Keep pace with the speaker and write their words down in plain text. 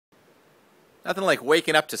Nothing like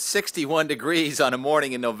waking up to 61 degrees on a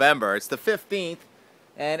morning in November. It's the 15th,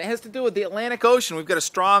 and it has to do with the Atlantic Ocean. We've got a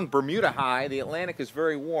strong Bermuda high. The Atlantic is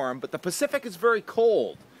very warm, but the Pacific is very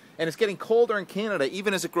cold. And it's getting colder in Canada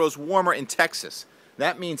even as it grows warmer in Texas.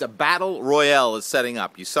 That means a battle royale is setting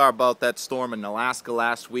up. You saw about that storm in Alaska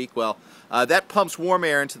last week. Well, that pumps warm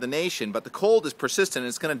air into the nation, but the cold is persistent and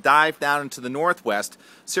it's going to dive down into the northwest.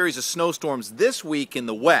 A series of snowstorms this week in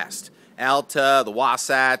the west. Alta, the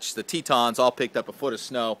Wasatch, the Tetons all picked up a foot of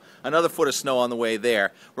snow. Another foot of snow on the way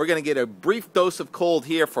there. We're going to get a brief dose of cold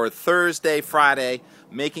here for Thursday, Friday,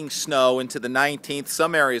 making snow into the 19th.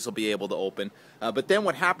 Some areas will be able to open. But then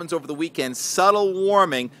what happens over the weekend, subtle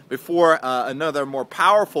warming before another more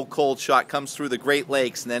powerful cold shot comes through the Great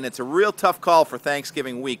Lakes. And then it's a real tough call for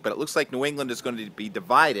Thanksgiving week. But it looks like New England is going to be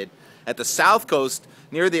divided. At the south coast,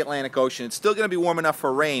 near the Atlantic Ocean, it's still going to be warm enough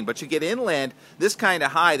for rain, but you get inland, this kind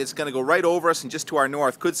of high that's going to go right over us and just to our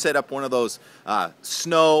north could set up one of those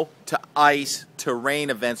snow to ice to rain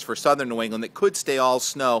events for southern New England that could stay all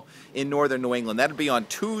snow in northern New England. That would be on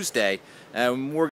Tuesday, and we're